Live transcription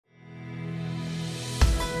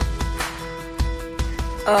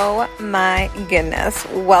Oh my goodness.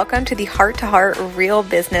 Welcome to the Heart to Heart Real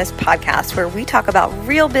Business podcast, where we talk about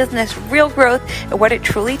real business, real growth, and what it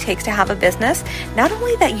truly takes to have a business, not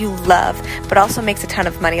only that you love, but also makes a ton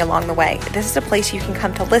of money along the way. This is a place you can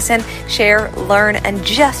come to listen, share, learn, and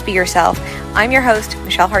just be yourself. I'm your host,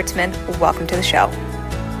 Michelle Hartzman. Welcome to the show.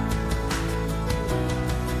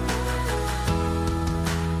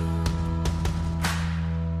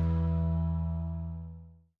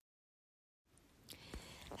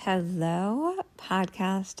 Hello,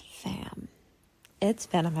 podcast fam. It's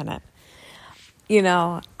been a minute.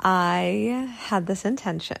 I had this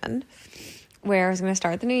intention where I was going to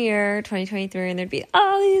start the new year, 2023, and there'd be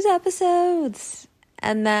all these episodes.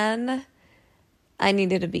 And then I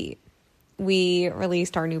needed a beat. We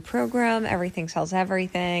released our new program, Everything Sells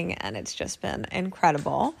Everything, and it's just been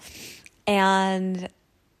incredible. And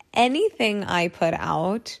anything I put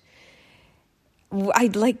out, I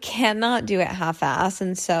cannot do it half-ass.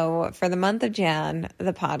 And so for the month of Jan,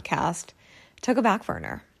 the podcast took a back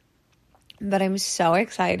burner. But I'm so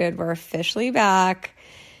excited. We're officially back.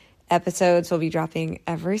 Episodes will be dropping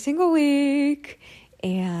every single week.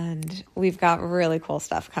 And we've got really cool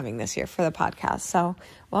stuff coming this year for the podcast. So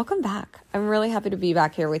welcome back. I'm really happy to be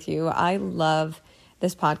back here with you. I love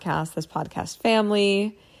this podcast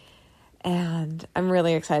family. And I'm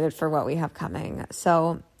really excited for what we have coming.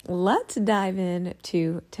 So let's dive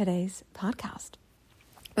into today's podcast.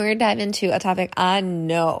 We're going to dive into a topic I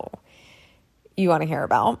know you want to hear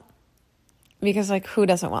about because, who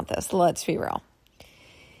doesn't want this? Let's be real.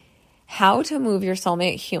 How to move your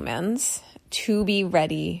soulmate humans to be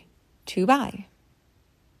ready to buy.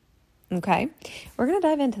 Okay? We're going to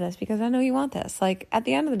dive into this because I know you want this. At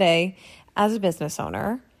the end of the day, as a business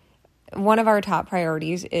owner, one of our top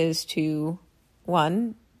priorities is to,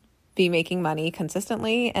 one, be making money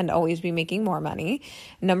consistently and always be making more money.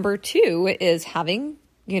 Number two is having,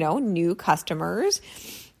 new customers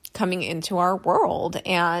coming into our world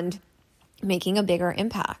and making a bigger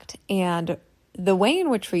impact. And the way in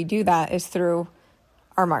which we do that is through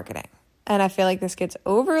our marketing. And I feel like this gets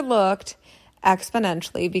overlooked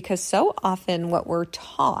exponentially because so often what we're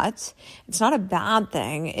taught, it's not a bad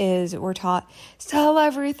thing, is we're taught sell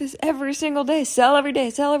every single day, sell every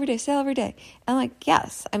day, sell every day, sell every day. And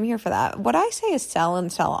yes, I'm here for that. What I say is sell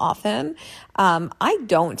and sell often. I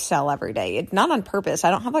don't sell every day. It's not on purpose.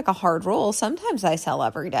 I don't have a hard rule. Sometimes I sell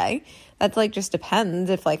every day. That's just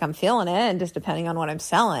depends if I'm feeling it and just depending on what I'm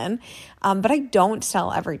selling. But I don't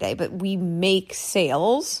sell every day, but we make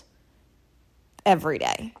sales every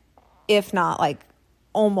day. If not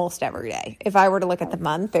almost every day. If I were to look at the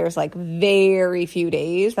month, there's very few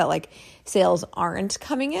days that sales aren't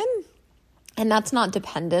coming in. And that's not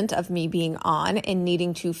dependent of me being on and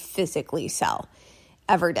needing to physically sell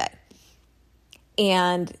every day.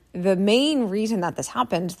 And the main reason that this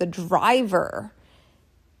happens, the driver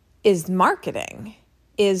is marketing,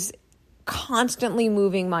 is constantly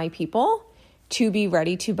moving my people to be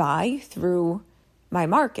ready to buy through my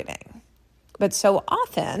marketing. But so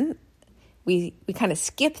often we kind of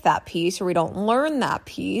skip that piece, or we don't learn that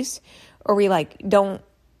piece, or we don't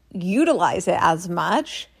utilize it as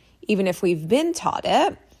much, even if we've been taught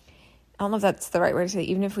it. I don't know if that's the right way to say it,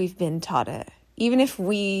 even if we've been taught it. Even if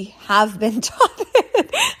we have been taught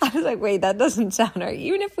it. I was wait, that doesn't sound right.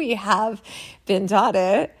 Even if we have been taught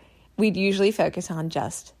it, we'd usually focus on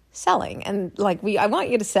just selling. And I want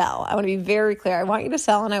you to sell. I want to be very clear. I want you to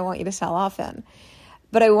sell, and I want you to sell often.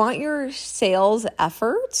 But I want your sales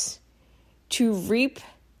efforts to reap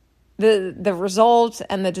the result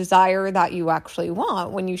and the desire that you actually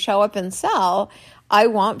want. When you show up and sell, I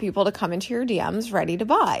want people to come into your DMs ready to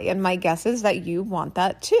buy. And my guess is that you want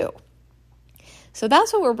that too. So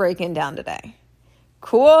that's what we're breaking down today.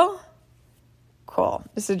 Cool? Cool.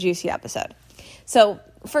 This is a juicy episode. So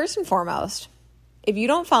first and foremost, if you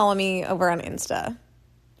don't follow me over on Insta,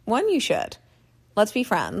 one, you should. Let's be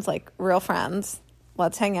friends, real friends.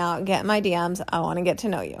 Let's hang out, get in my DMs. I want to get to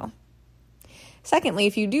know you. Secondly,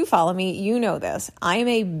 if you do follow me, you know this. I'm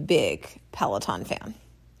a big Peloton fan.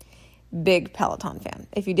 Big Peloton fan.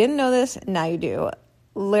 If you didn't know this, now you do.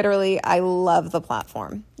 Literally, I love the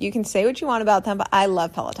platform. You can say what you want about them, but I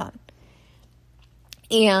love Peloton.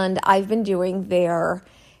 And I've been doing their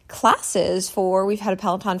classes we've had a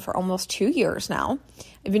Peloton for almost 2 years now.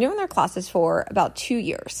 I've been doing their classes for about 2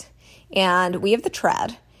 years. And we have the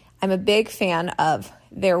tread. I'm a big fan of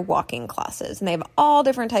their walking classes, and they have all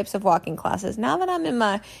different types of walking classes. Now that I'm in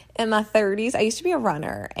my 30s, I used to be a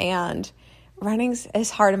runner, and running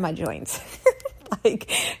is hard on my joints. Those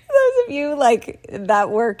of you that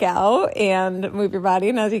work out and move your body,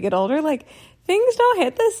 and as you get older, things don't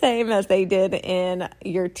hit the same as they did in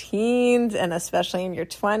your teens and especially in your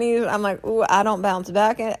 20s. I'm like, ooh, I don't bounce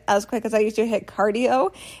back as quick as I used to. Hit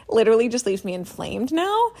cardio literally just leaves me inflamed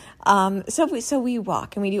now. So we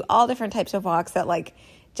walk, and we do all different types of walks that like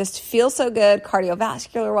just feel so good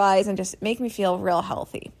cardiovascular wise and just make me feel real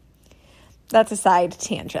healthy. That's a side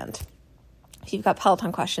tangent. If you've got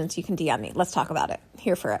Peloton questions, you can DM me. Let's talk about it.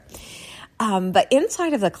 Here for it. But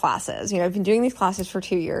inside of the classes, I've been doing these classes for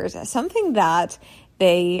 2 years. Something that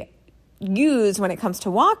they use when it comes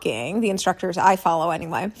to walking, the instructors I follow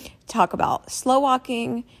anyway, talk about slow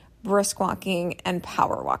walking, brisk walking, and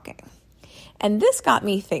power walking. And this got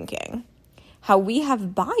me thinking how we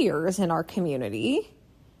have buyers in our community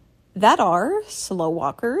that are slow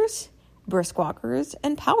walkers, brisk walkers,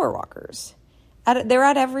 and power walkers. They're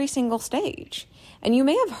at every single stage. And you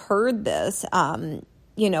may have heard this,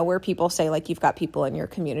 where people say, like, you've got people in your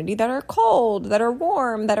community that are cold, that are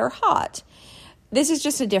warm, that are hot. This is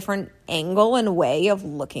just a different angle and way of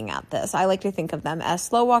looking at this. I like to think of them as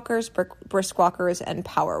slow walkers, brisk walkers, and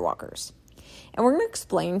power walkers. And we're going to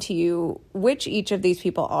explain to you which each of these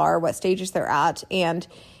people are, what stages they're at, and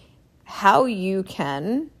how you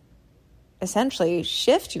can essentially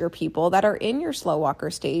shift your people that are in your slow walker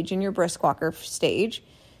stage and your brisk walker stage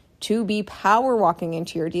to be power walking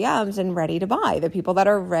into your DMs and ready to buy. The people that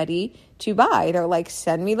are ready to buy, they're like,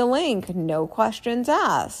 send me the link, no questions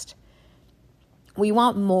asked. We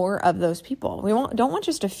want more of those people. Don't want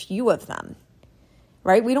just a few of them,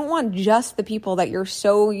 right? We don't want just the people that you're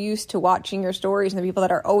so used to watching your stories and the people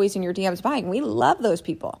that are always in your DMs buying. We love those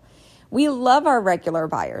people. We love our regular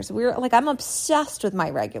buyers. I'm obsessed with my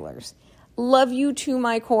regulars. Love you to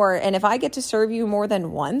my core. And if I get to serve you more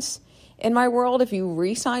than once in my world, if you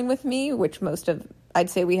re-sign with me, which I'd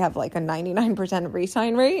say we have like a 99%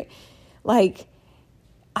 re-sign rate,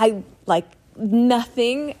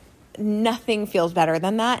 nothing feels better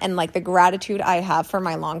than that. And like the gratitude I have for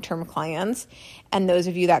my long-term clients and those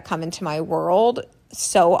of you that come into my world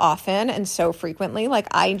so often and so frequently, like,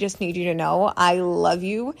 I just need you to know I love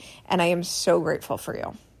you and I am so grateful for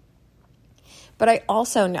you. But I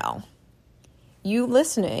also know you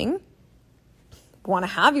listening want to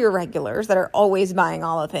have your regulars that are always buying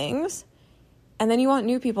all the things, and then you want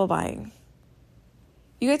new people buying.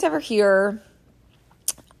 You guys ever hear,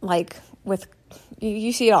 like,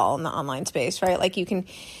 you see it all in the online space, right? Like, you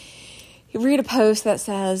read a post that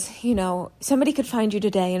says, somebody could find you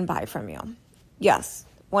today and buy from you. Yes,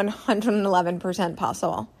 111%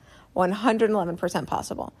 possible. 111%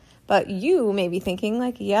 possible. But you may be thinking,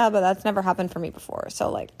 like, yeah, but that's never happened for me before.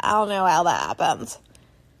 So, like, I don't know how that happens.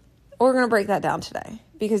 We're going to break that down today,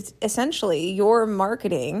 because essentially your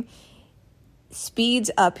marketing speeds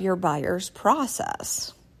up your buyer's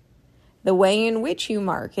process. The way in which you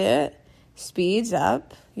market speeds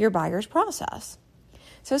up your buyer's process.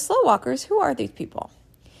 So slow walkers, who are these people?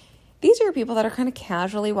 These are your people that are kind of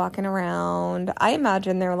casually walking around. I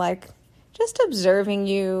imagine they're like just observing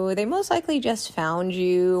you. They most likely just found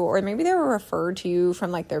you, or maybe they were referred to you from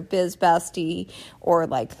like their biz bestie or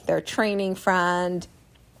like their training friend.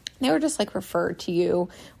 They were just like referred to you,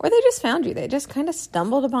 or they just found you. They just kind of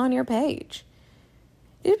stumbled upon your page.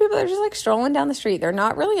 These people are just like strolling down the street. They're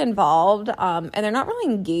not really involved, and they're not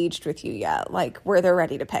really engaged with you yet, like where they're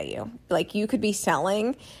ready to pay you. Like you could be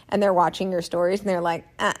selling and they're watching your stories and they're like,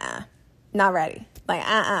 not ready.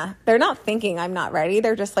 Like, They're not thinking I'm not ready.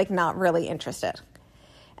 They're just like not really interested.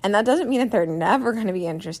 And that doesn't mean that they're never going to be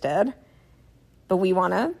interested, but we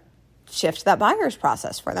want to shift that buyer's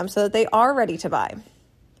process for them so that they are ready to buy.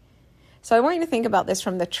 So I want you to think about this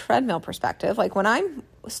from the treadmill perspective. Like when I'm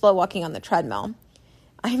slow walking on the treadmill,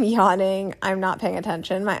 I'm yawning, I'm not paying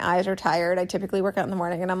attention, my eyes are tired. I typically work out in the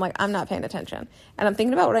morning and I'm like, I'm not paying attention. And I'm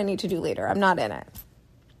thinking about what I need to do later. I'm not in it.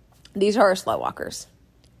 These are our slow walkers.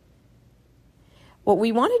 What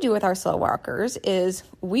we want to do with our slow walkers is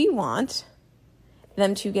we want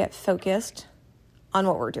them to get focused on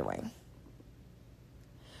what we're doing.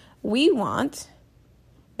 We want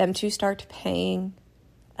them to start paying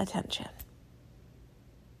attention.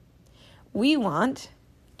 We want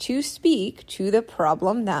to speak to the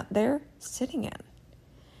problem that they're sitting in.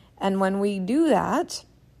 And when we do that,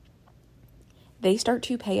 they start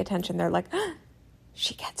to pay attention. They're like,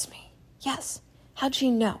 she gets me. Yes. How'd she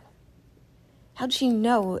know? How'd she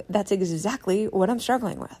know that's exactly what I'm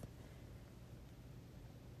struggling with?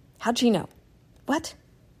 How'd she know? What?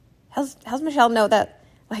 How's Michelle know that,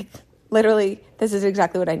 like, literally, this is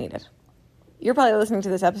exactly what I needed? You're probably listening to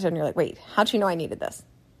this episode and you're like, wait, how'd she know I needed this?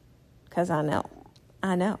 Because I know.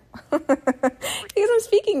 Because I'm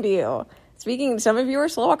speaking to you. Some of you are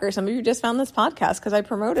slow walkers. Some of you just found this podcast because I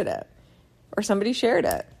promoted it or somebody shared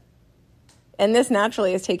it. And this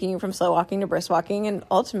naturally is taking you from slow walking to brisk walking and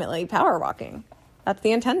ultimately power walking. That's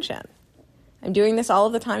the intention. I'm doing this all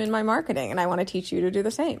of the time in my marketing, and I want to teach you to do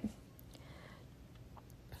the same.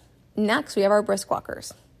 Next, we have our brisk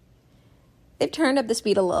walkers. They've turned up the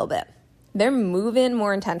speed a little bit. They're moving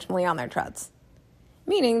more intentionally on their treads,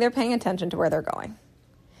 meaning they're paying attention to where they're going.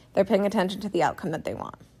 They're paying attention to the outcome that they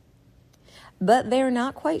want. But they're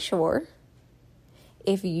not quite sure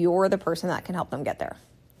if you're the person that can help them get there.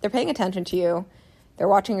 They're paying attention to you. They're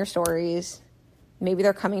watching your stories. Maybe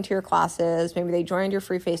they're coming to your classes. Maybe they joined your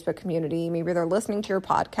free Facebook community. Maybe they're listening to your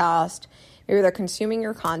podcast. Maybe they're consuming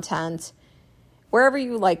your content. Wherever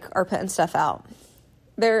you are putting stuff out,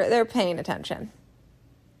 they're paying attention.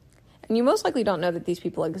 And you most likely don't know that these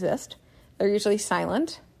people exist. They're usually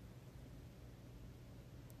silent.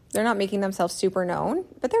 They're not making themselves super known,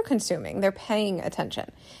 but they're consuming. They're paying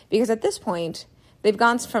attention. Because at this point, they've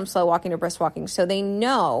gone from slow walking to brisk walking, so they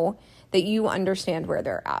know that you understand where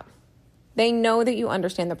they're at. They know that you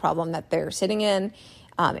understand the problem that they're sitting in,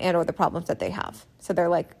 and or the problems that they have. So they're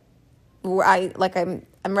like, I'm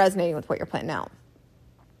resonating with what you're putting out.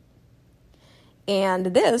 And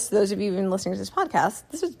those of you who've been listening to this podcast,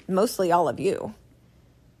 this is mostly all of you.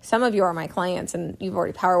 Some of you are my clients, and you've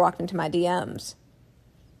already power walked into my DMs.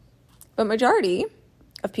 But majority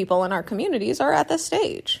of people in our communities are at this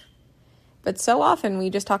stage. But so often we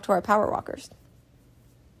just talk to our power walkers.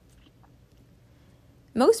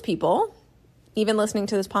 Most people, even listening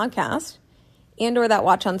to this podcast, and or that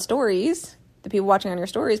watch on stories, the people watching on your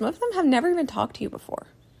stories, most of them have never even talked to you before.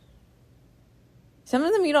 Some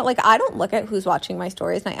of them you don't I don't look at who's watching my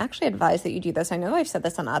stories, and I actually advise that you do this. I know I've said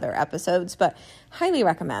this on other episodes, but highly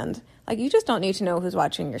recommend. You just don't need to know who's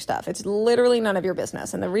watching your stuff. It's literally none of your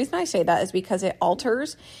business. And the reason I say that is because it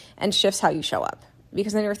alters and shifts how you show up.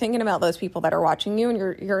 Because then you're thinking about those people that are watching you,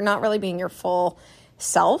 and you're not really being your full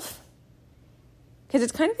self. Because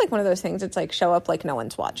it's kind of like one of those things, it's like show up like no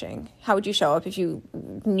one's watching. How would you show up if you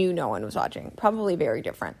knew no one was watching? Probably very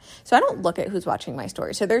different. So I don't look at who's watching my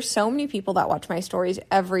stories. So there's so many people that watch my stories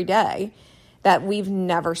every day that we've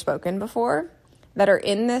never spoken before, that are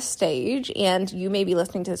in this stage, and you may be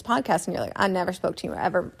listening to this podcast and you're like, I never spoke to you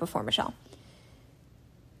ever before, Michelle.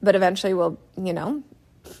 But eventually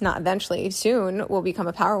soon we'll become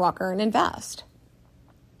a power walker and invest.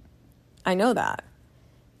 I know that.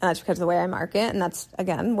 And that's because of the way I market, and that's,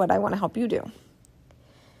 again, what I want to help you do.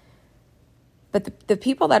 But the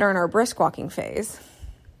people that are in our brisk walking phase,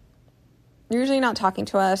 usually not talking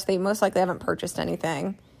to us. They most likely haven't purchased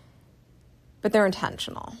anything, but they're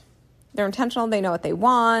intentional. They're intentional. They know what they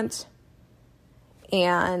want,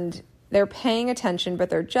 and they're paying attention, but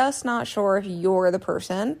they're just not sure if you're the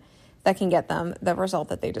person that can get them the result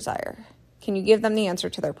that they desire. Can you give them the answer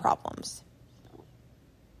to their problems?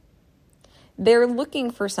 They're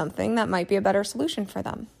looking for something that might be a better solution for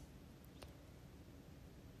them.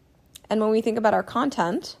 And when we think about our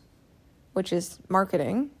content, which is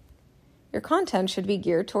marketing, your content should be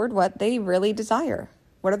geared toward what they really desire.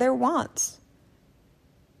 What are their wants?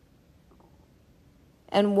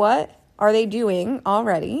 And what are they doing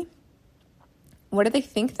already? What do they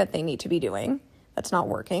think that they need to be doing that's not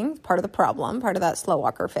working? Part of the problem, part of that slow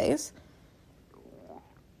walker phase.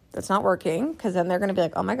 That's not working, because then they're going to be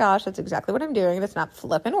like, oh my gosh, that's exactly what I'm doing. That's not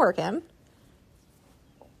flipping working.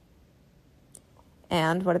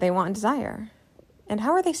 And what do they want and desire? And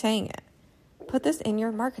how are they saying it? Put this in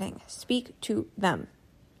your marketing. Speak to them.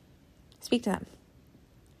 Speak to them.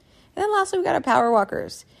 And then lastly, we got our power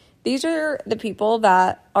walkers. These are the people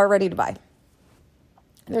that are ready to buy.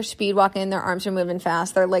 They're speed walking. Their arms are moving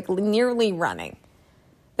fast. They're nearly running.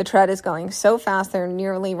 The tread is going so fast, they're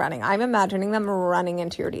nearly running. I'm imagining them running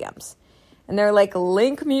into your DMs. And they're like,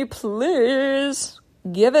 link me, please.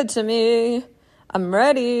 Give it to me. I'm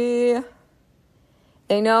ready.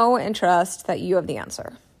 They know and trust that you have the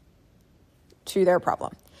answer to their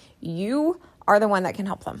problem. You are the one that can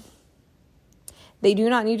help them. They do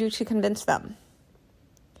not need you to convince them.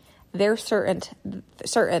 They're certain.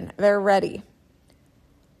 They're ready.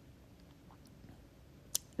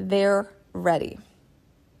 They're ready.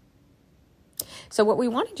 So what we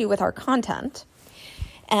want to do with our content,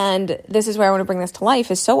 and this is where I want to bring this to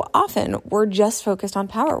life, is so often we're just focused on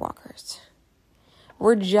power walkers.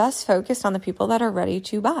 We're just focused on the people that are ready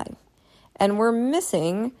to buy. And we're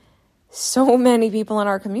missing so many people in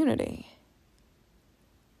our community.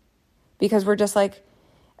 Because we're just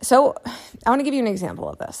so I want to give you an example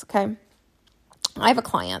of this, okay? I have a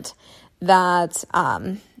client that,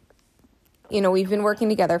 we've been working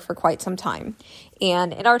together for quite some time.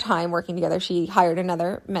 And in our time working together, she hired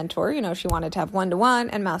another mentor. She wanted to have one-to-one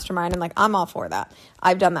and mastermind. And I'm all for that.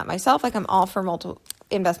 I've done that myself. I'm all for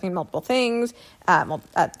investing in multiple things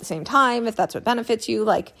at the same time, if that's what benefits you,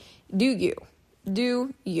 like, do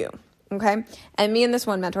you. Okay. And me and this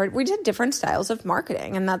one mentor, we did different styles of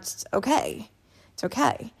marketing, and that's okay. It's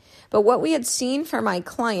okay. But what we had seen for my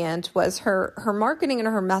client was her marketing and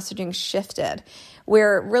her messaging shifted,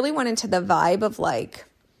 where it really went into the vibe of like,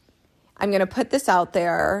 I'm going to put this out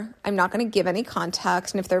there. I'm not going to give any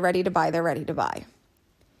context. And if they're ready to buy, they're ready to buy.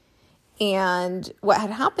 And what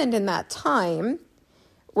had happened in that time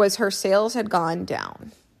was her sales had gone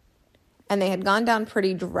down. And they had gone down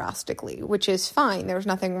pretty drastically, which is fine. There's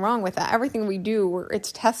nothing wrong with that. Everything we do,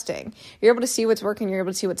 it's testing. You're able to see what's working. You're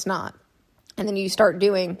able to see what's not. And then you start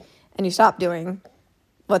doing and you stop doing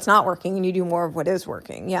what's not working and you do more of what is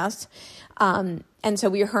working. Yes. And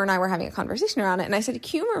so her and I were having a conversation around it. And I said,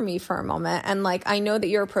 humor me for a moment. And like, I know that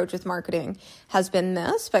your approach with marketing has been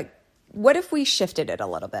this, but what if we shifted it a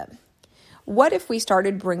little bit? What if we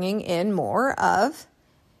started bringing in more of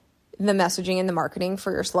the messaging and the marketing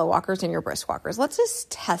for your slow walkers and your brisk walkers? Let's just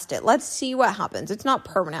test it. Let's see what happens. It's not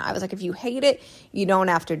permanent. I was like, if you hate it, you don't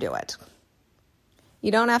have to do it.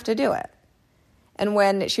 You don't have to do it. And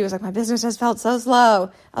when she was like, my business has felt so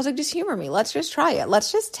slow, I was like, just humor me. Let's just try it.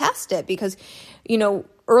 Let's just test it. Because,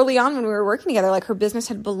 early on when we were working together, like her business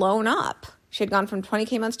had blown up. She had gone from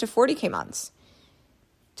 20K months to 40K months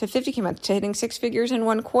to 50K months to hitting 6 figures in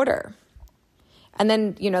 1 quarter. And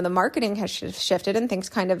then, the marketing has shifted and things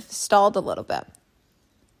kind of stalled a little bit.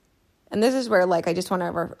 And this is where, like, I just want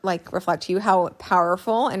to reflect to you how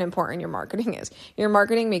powerful and important your marketing is. Your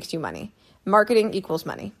marketing makes you money. Marketing equals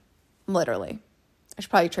money. Literally. I should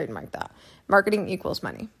probably trademark that. Marketing equals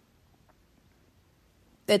money.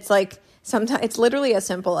 It's like, sometimes it's literally as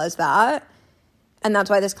simple as that. And that's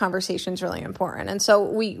why this conversation is really important. And so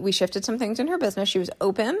we shifted some things in her business. She was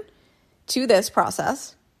open to this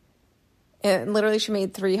process. And literally she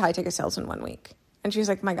made 3 high ticket sales in 1 week. And she was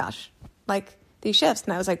like, my gosh, like these shifts.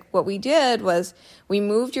 And I was like, what we did was we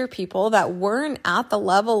moved your people that weren't at the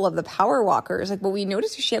level of the power walkers. Like what we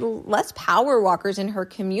noticed is she had less power walkers in her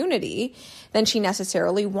community than she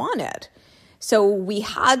necessarily wanted. So we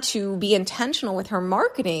had to be intentional with her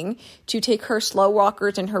marketing to take her slow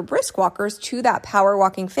walkers and her brisk walkers to that power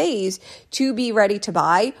walking phase to be ready to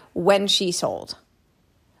buy when she sold.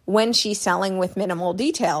 When she's selling with minimal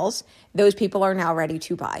details, those people are now ready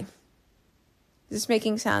to buy. Is this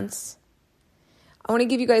making sense? I want to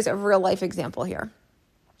give you guys a real life example here.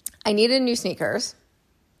 I needed new sneakers,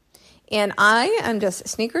 and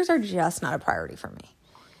sneakers are just not a priority for me.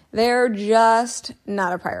 They're just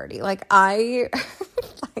not a priority. Like I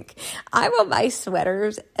will buy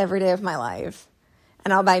sweaters every day of my life,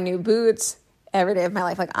 and I'll buy new boots every day of my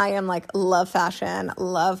life. Like I am like love fashion,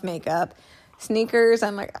 love makeup. Sneakers,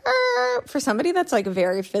 I'm like, for somebody that's like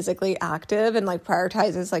very physically active and like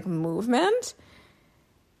prioritizes like movement.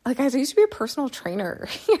 Like guys, I used to be a personal trainer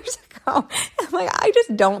years ago. I'm like, I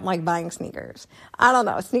just don't like buying sneakers. I don't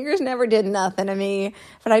know. Sneakers never did nothing to me,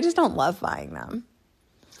 but I just don't love buying them.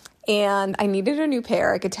 And I needed a new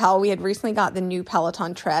pair. I could tell we had recently got the new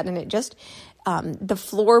Peloton tread, and it just, the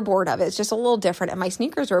floorboard of it is just a little different. And my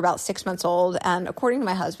sneakers were about 6 months old. And according to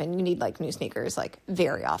my husband, you need like new sneakers like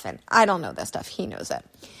very often. I don't know this stuff. He knows it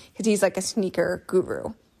because he's like a sneaker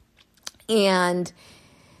guru. And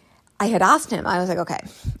I had asked him, I was like, okay,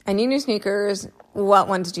 I need new sneakers. What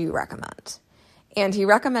ones do you recommend? And he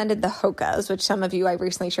recommended the Hokas, which some of you, I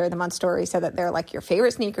recently shared them on story, said that they're like your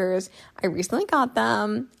favorite sneakers. I recently got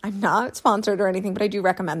them. I'm not sponsored or anything, but I do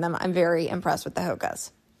recommend them. I'm very impressed with the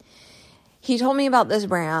Hokas. He told me about this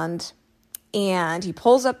brand, and he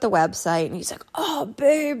pulls up the website, and he's like, oh,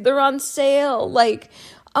 babe, they're on sale. Like,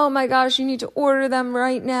 oh my gosh, you need to order them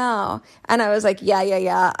right now. And I was like,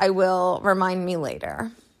 yeah, I will. Remind me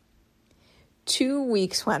later. 2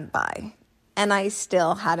 weeks went by, and I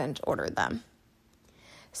still hadn't ordered them.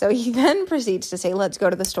 So he then proceeds to say, let's go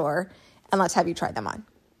to the store and let's have you try them on.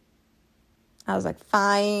 I was like,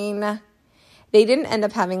 fine. They didn't end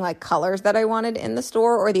up having like colors that I wanted in the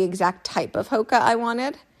store or the exact type of Hoka I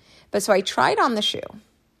wanted. But so I tried on the shoe,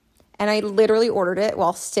 and I literally ordered it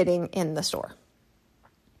while sitting in the store.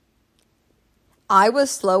 I was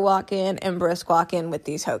slow walking and brisk walking with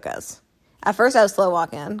these Hokas. At first I was slow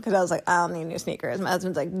walking because I was like, I don't need new sneakers. My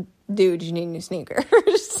husband's like, dude, you need new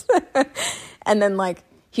sneakers. And then like,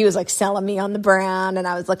 he was like selling me on the brand, and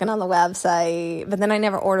I was looking on the website, but then I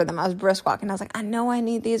never ordered them. I was brisk walking. I was like, I know I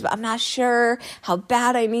need these, but I'm not sure how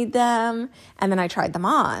bad I need them. And then I tried them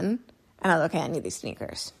on, and I was like, okay, I need these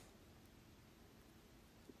sneakers.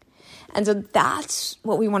 And so that's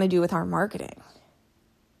what we want to do with our marketing.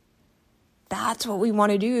 That's what we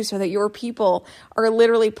want to do so that your people are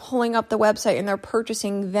literally pulling up the website and they're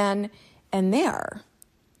purchasing then and there.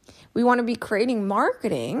 We want to be creating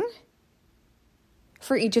marketing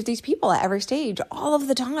for each of these people at every stage, all of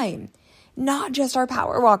the time, not just our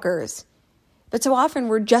power walkers. But so often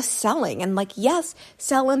we're just selling and like, yes,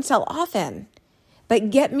 sell and sell often, but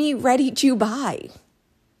get me ready to buy.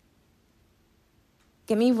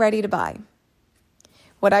 Get me ready to buy.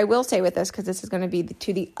 What I will say with this, because this is going to be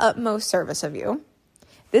to the utmost service of you,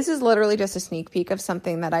 this is literally just a sneak peek of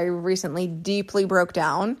something that I recently deeply broke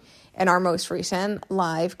down in our most recent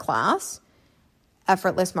live class,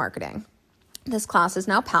 Effortless Marketing. This class is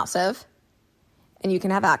now passive, and you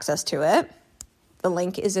can have access to it. The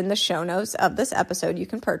link is in the show notes of this episode. You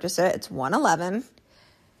can purchase it. It's $111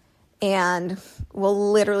 and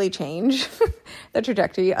will literally change the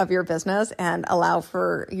trajectory of your business and allow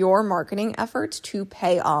for your marketing efforts to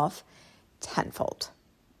pay off tenfold.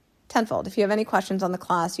 If you have any questions on the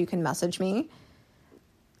class, you can message me.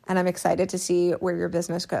 And I'm excited to see where your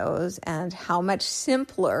business goes and how much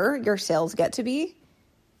simpler your sales get to be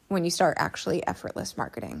when you start actually effortless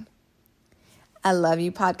marketing. I love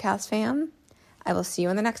you, podcast fam. I will see you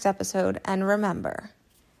in the next episode. And remember,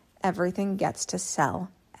 everything gets to sell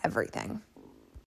everything.